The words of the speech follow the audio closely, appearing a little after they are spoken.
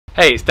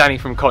Hey, it's Danny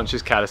from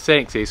Conscious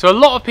Calisthenics here. So a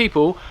lot of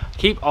people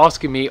keep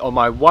asking me on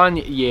my 1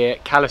 year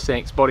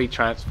calisthenics body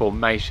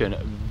transformation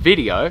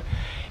video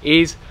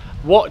is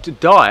what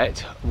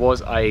diet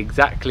was I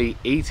exactly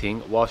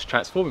eating whilst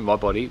transforming my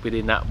body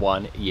within that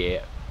 1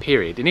 year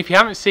period. And if you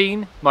haven't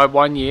seen my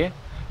 1 year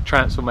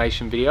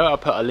transformation video, I'll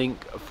put a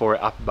link for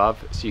it up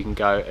above so you can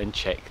go and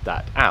check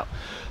that out.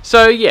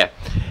 So yeah,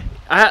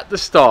 at the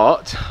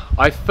start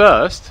I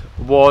first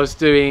was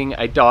doing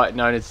a diet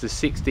known as the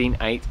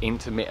 16-8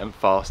 intermittent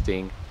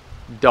fasting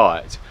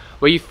diet,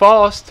 where you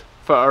fast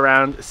for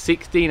around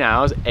 16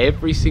 hours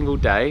every single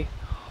day,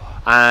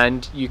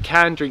 and you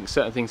can drink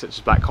certain things such as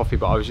black coffee,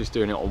 but I was just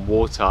doing it on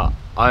water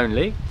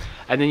only,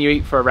 and then you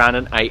eat for around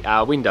an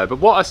 8-hour window. But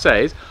what I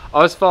say is I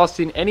was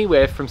fasting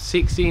anywhere from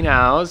 16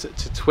 hours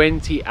to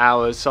 20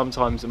 hours,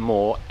 sometimes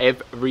more,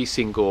 every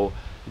single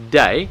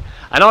day,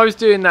 and I was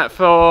doing that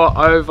for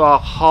over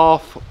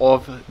half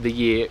of the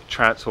year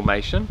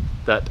transformation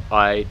that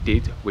I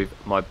did with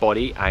my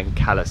body and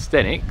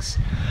calisthenics.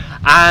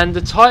 And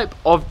the type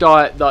of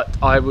diet that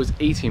I was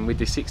eating with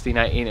the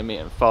 16-8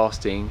 intermittent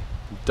fasting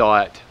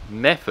diet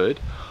method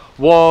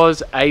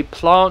was a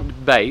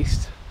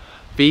plant-based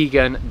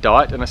vegan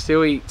diet, and I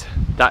still eat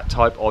that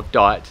type of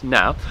diet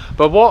now.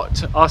 But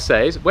what I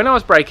say is, when I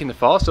was breaking the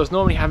fast, I was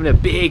normally having a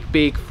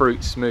big fruit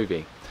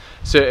smoothie.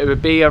 So it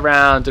would be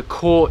around 1.5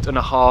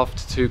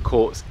 quarts to 2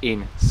 quarts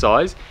in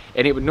size,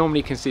 and it would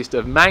normally consist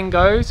of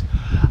mangoes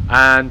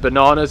and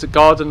bananas, a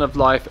Garden of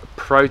Life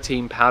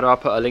protein powder. I'll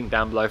put a link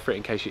down below for it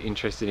in case you're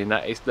interested in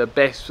that. It's the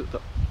best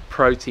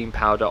protein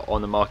powder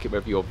on the market,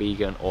 whether you're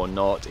vegan or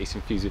not. It's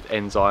infused with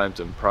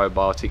enzymes and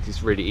probiotics.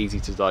 It's really easy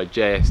to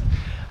digest,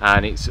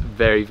 and it's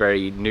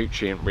very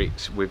nutrient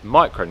rich with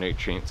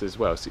micronutrients as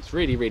well. So it's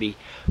really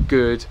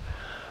good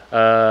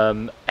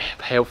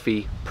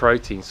healthy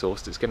protein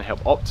source that's going to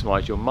help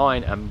optimize your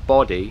mind and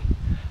body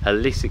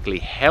holistically,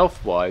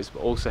 health wise,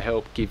 but also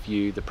help give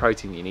you the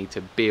protein you need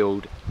to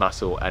build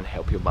muscle and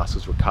help your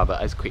muscles recover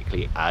as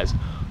quickly as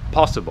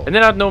possible. And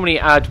then I'd normally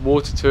add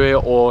water to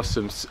it or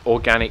some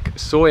organic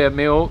soya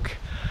milk,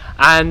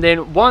 and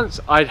then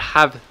once I'd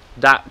have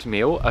that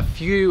meal, a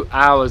few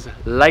hours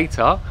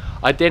later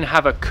I'd then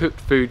have a cooked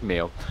food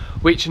meal,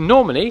 which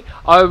normally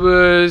I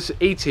was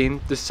eating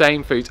the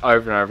same foods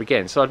over and over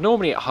again. So I'd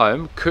normally at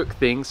home cook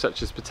things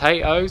such as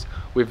potatoes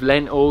with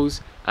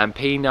lentils and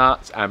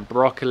peanuts and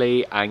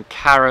broccoli and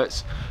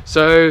carrots.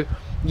 So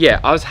yeah,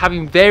 I was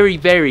having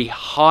very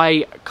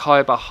high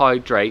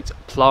carbohydrate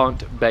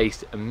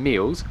plant-based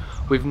meals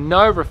with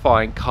no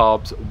refined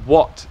carbs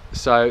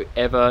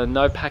whatsoever,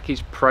 no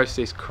packaged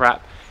processed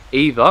crap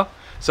either.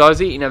 So I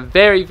was eating a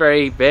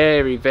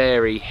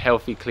very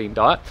healthy, clean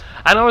diet,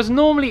 and I was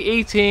normally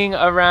eating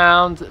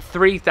around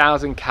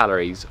 3,000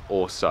 calories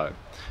or so.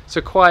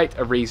 So quite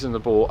a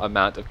reasonable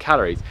amount of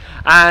calories.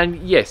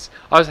 And yes,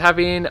 I was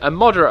having a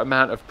moderate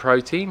amount of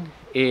protein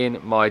in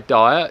my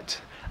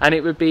diet, and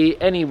it would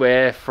be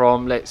anywhere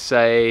from, let's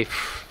say,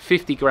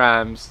 50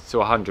 grams to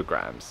 100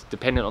 grams,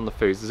 depending on the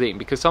foods I was eating.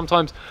 Because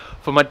sometimes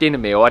for my dinner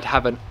meal, I'd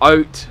have an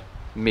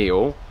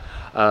oatmeal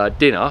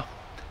dinner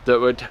that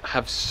would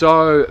have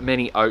so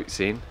many oats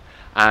in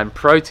and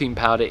protein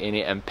powder in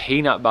it and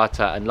peanut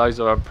butter and loads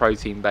of other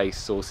protein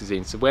based sources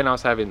in. So when I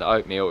was having the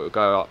oatmeal, it would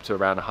go up to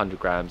around 100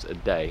 grams a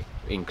day,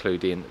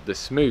 including the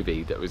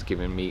smoothie that was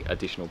giving me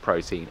additional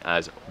protein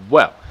as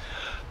well.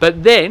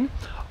 But then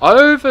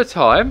over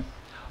time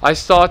I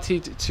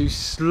started to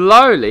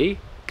slowly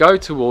go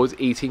towards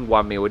eating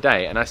 1 meal a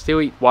day, and I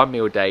still eat 1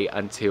 meal a day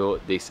until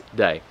this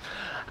day.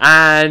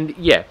 And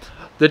yeah,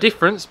 the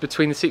difference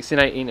between the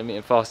 16-8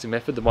 intermittent fasting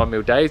method, the 1 meal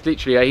a day, is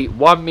literally I eat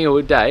 1 meal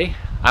a day,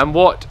 and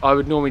what I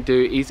would normally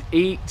do is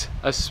eat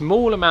a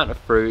small amount of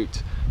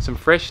fruit, some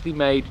freshly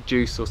made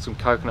juice or some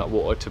coconut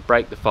water to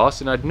break the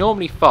fast. And I'd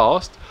normally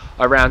fast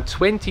around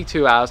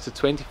 22 hours to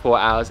 24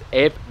 hours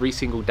every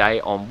single day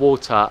on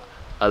water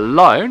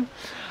alone.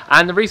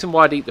 And the reason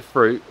why I'd eat the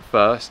fruit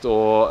first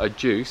or a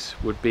juice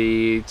would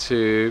be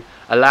to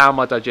allow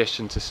my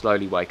digestion to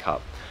slowly wake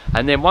up.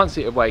 And then once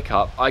it would wake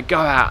up, I go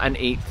out and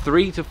eat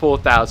 3,000 to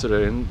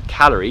 4,000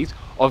 calories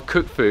of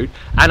cooked food,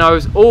 and I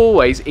was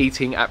always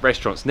eating at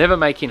restaurants, never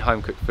making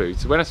home cooked food.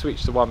 So when I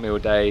switched to 1 meal a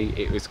day,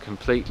 it was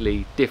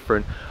completely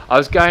different. I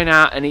was going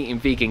out and eating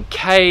vegan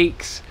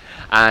cakes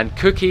and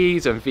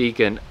cookies and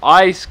vegan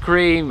ice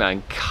cream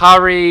and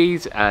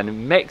curries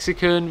and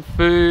Mexican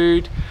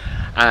food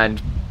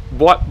and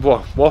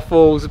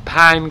waffles,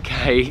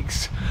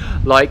 pancakes,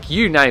 like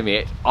you name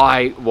it,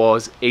 I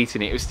was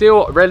eating it. It was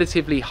still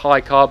relatively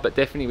high carb, but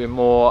definitely with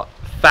more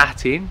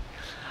fat in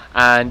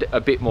and a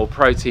bit more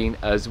protein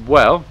as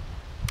well.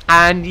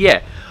 And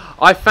yeah,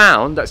 I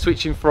found that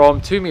switching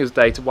from 2 meals a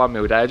day to 1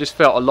 meal a day, I just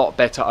felt a lot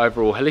better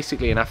overall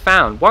holistically. And I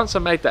found once I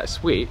made that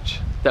switch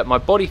that my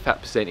body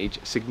fat percentage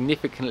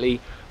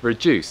significantly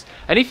reduced.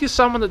 And if you're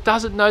someone that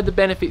doesn't know the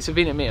benefits of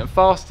intermittent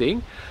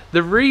fasting,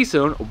 the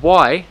reason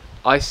why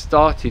I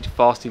started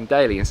fasting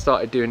daily and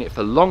started doing it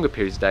for longer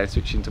periods of day and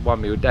switching to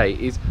 1 meal a day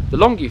is the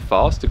longer you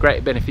fast, the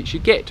greater benefits you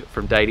get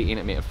from daily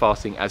intermittent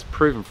fasting, as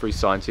proven through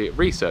scientific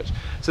research.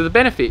 So the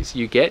benefits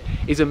you get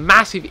is a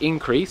massive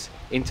increase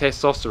in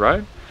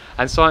testosterone,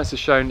 and science has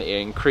shown that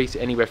it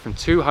increases anywhere from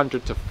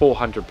 200 to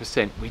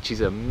 400%, which is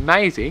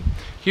amazing.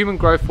 Human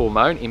growth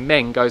hormone in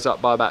men goes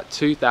up by about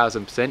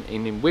 2,000%,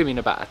 and in women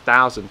about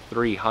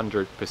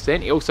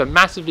 1,300%. It also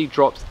massively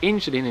drops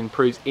insulin and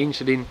improves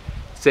insulin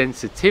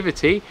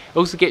sensitivity. It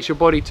also gets your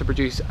body to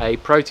produce a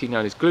protein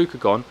known as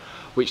glucagon,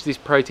 which this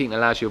protein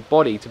allows your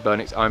body to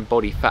burn its own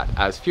body fat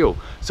as fuel.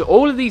 So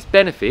all of these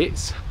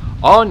benefits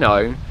are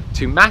known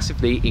to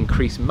massively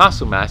increase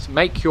muscle mass,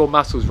 make your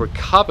muscles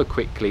recover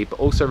quickly, but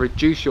also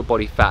reduce your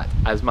body fat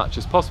as much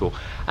as possible.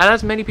 And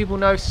as many people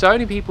know, so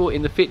many people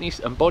in the fitness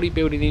and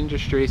bodybuilding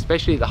industry,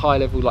 especially at the high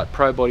level like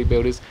pro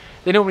bodybuilders,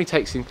 they normally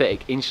take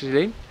synthetic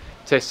insulin,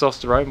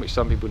 testosterone, which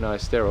some people know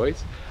as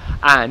steroids,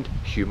 and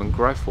human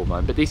growth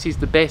hormone. But this is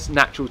the best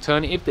natural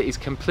alternative that is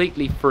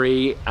completely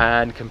free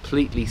and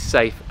completely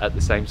safe at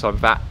the same time,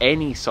 without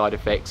any side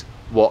effects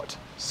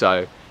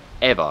whatsoever.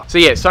 So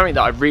yeah, it's something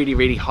that I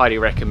really highly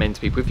recommend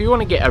to people. If you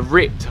want to get a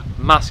ripped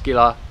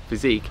muscular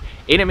physique,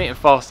 intermittent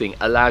fasting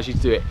allows you to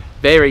do it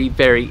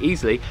very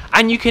easily,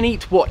 and you can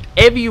eat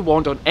whatever you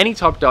want on any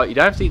type of diet. You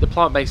don't have to eat the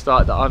plant-based diet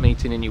that I'm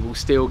eating, and you will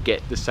still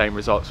get the same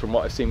results from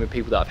what I've seen with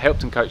people that I've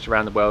helped and coached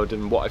around the world,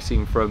 and what I've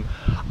seen from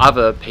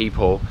other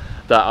people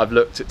that I've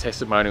looked at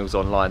testimonials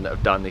online that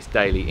have done this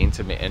daily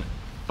intermittent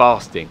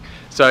fasting.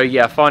 So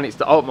yeah, I find it's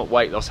the ultimate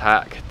weight loss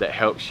hack that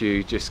helps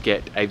you just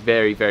get a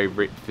very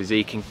ripped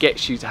physique and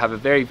gets you to have a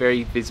very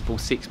visible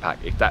six-pack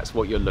if that's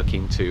what you're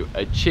looking to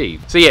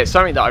achieve. So yeah, it's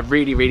something that I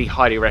really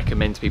highly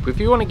recommend to people. If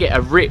you want to get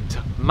a ripped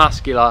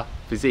muscular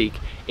physique,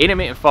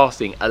 intermittent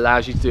fasting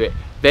allows you to do it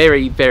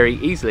very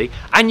easily,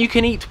 and you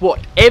can eat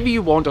whatever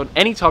you want on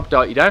any type of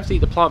diet. You don't have to eat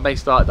the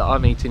plant-based diet that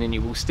I'm eating, and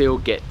you will still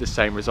get the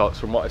same results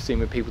from what I've seen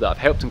with people that I've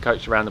helped and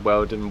coached around the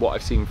world, and what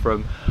I've seen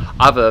from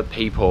other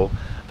people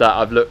that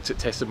I've looked at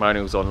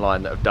testimonials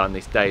online that have done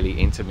this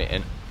daily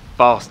intermittent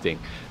fasting.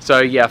 So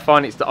yeah, I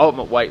find it's the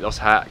ultimate weight loss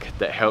hack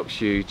that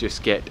helps you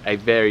just get a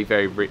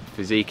very ripped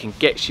physique and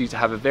gets you to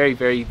have a very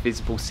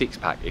visible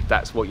six-pack if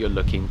that's what you're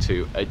looking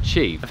to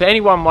achieve. For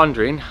anyone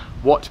wondering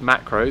what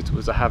macros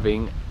was I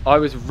having, I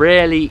was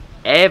rarely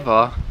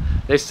ever,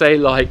 let's say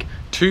like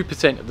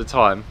 2% of the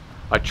time,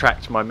 I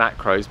tracked my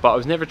macros, but I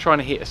was never trying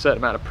to hit a certain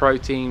amount of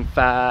protein,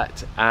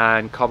 fat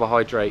and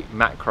carbohydrate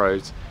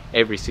macros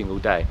every single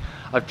day.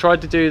 I've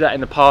tried to do that in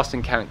the past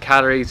and count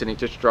calories, and it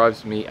just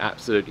drives me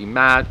absolutely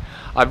mad.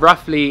 I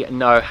roughly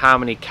know how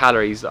many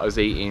calories that I was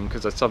eating,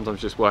 because I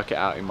sometimes just work it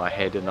out in my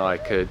head and I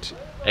could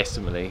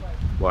estimately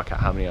work out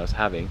how many I was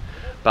having.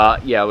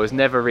 But yeah, I was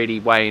never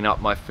really weighing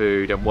up my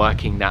food and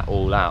working that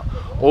all out.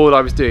 All I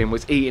was doing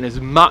was eating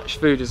as much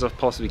food as I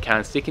possibly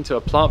can, sticking to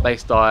a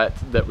plant-based diet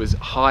that was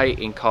high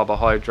in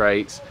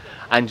carbohydrates,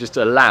 and just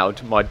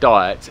allowed my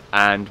diet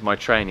and my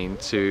training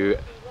to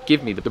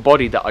give me the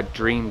body that I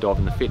dreamed of,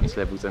 and the fitness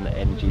levels and the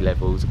energy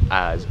levels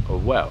as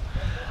well.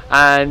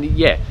 And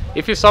yeah,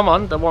 if you're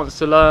someone that wants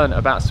to learn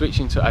about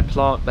switching to a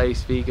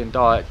plant-based vegan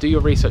diet, do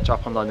your research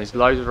up online. There's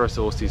loads of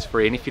resources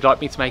free, and if you'd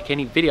like me to make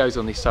any videos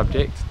on this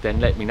subject,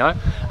 then let me know.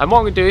 And what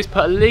I'm going to do is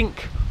put a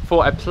link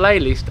for a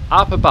playlist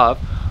up above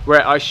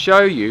where I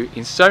show you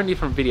in so many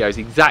different videos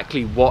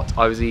exactly what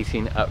I was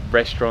eating at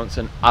restaurants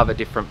and other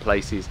different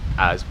places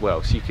as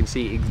well, so you can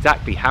see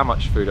exactly how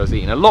much food I was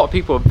eating. A lot of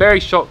people are very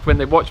shocked when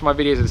they watch my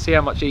videos and see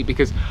how much I eat,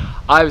 because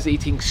I was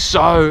eating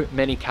so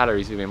many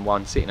calories within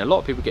one sitting. A lot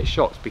of people get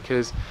shocked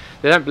because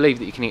they don't believe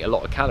that you can eat a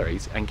lot of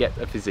calories and get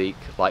a physique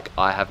like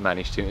I have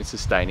managed to, and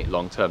sustain it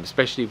long term,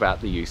 especially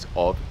without the use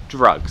of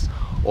drugs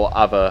or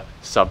other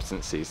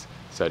substances,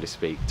 so to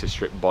speak, to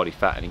strip body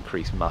fat and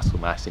increase muscle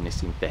mass in a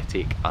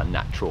synthetic,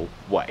 unnatural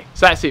way.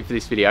 So that's it for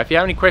this video. If you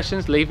have any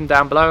questions, leave them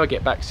down below. I'll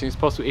get back as soon as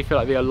possible. If you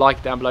like the video, like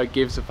it down below,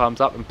 give us a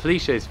thumbs up, and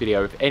please share this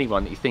video with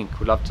anyone that you think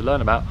would love to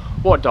learn about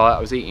what diet I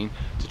was eating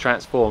to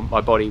transform my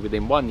body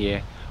within 1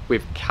 year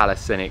with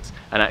calisthenics,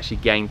 and actually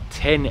gain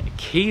 10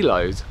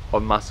 kilos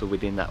of muscle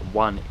within that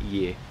 1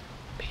 year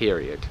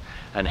period,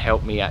 and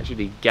help me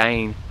actually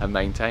gain and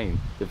maintain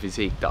the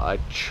physique that I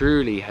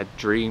truly had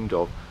dreamed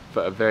of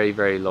for a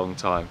very long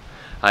time.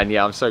 And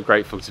yeah, I'm so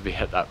grateful to be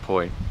at that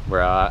point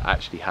where I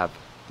actually have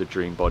the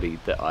dream body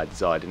that I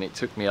desired. And it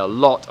took me a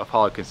lot of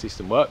hard,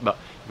 consistent work, but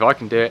if I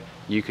can do it,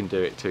 you can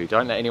do it too.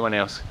 Don't let anyone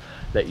else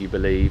let you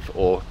believe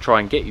or try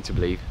and get you to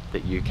believe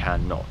that you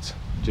cannot.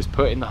 Just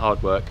put in the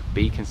hard work,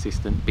 be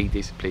consistent, be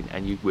disciplined,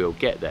 and you will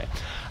get there.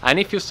 And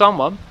if you're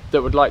someone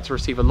that would like to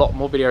receive a lot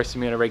more videos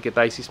from me on a regular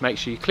basis, make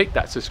sure you click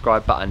that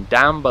subscribe button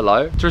down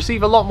below to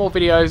receive a lot more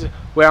videos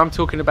where I'm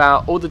talking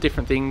about all the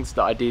different things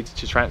that I did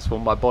to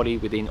transform my body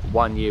within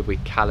 1 year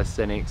with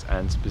calisthenics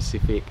and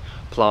specific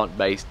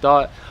plant-based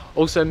diet.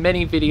 Also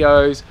many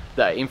videos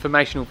that are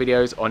informational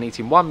videos on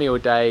eating 1 meal a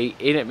day,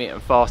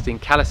 intermittent fasting,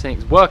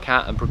 calisthenics,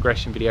 workout and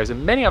progression videos,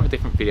 and many other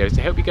different videos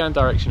to help you go in the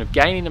direction of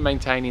gaining and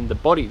maintaining the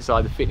body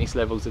desire, the fitness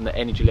levels and the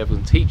energy levels,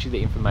 and teach you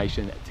the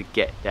information to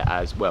get there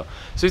as well.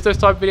 So if those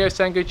type of videos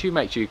sound good, YouTube,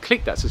 make sure you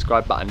click that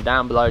subscribe button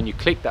down below and you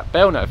click that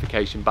bell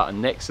notification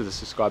button next to the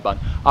subscribe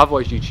button.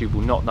 Otherwise YouTube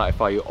will not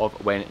notify you of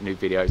when new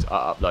videos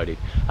are uploaded,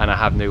 and I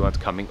have new ones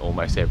coming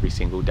almost every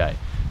single day.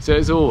 So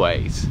as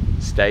always,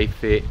 stay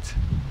fit,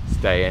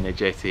 stay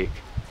energetic,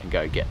 and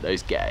go get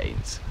those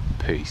gains.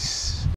 Peace.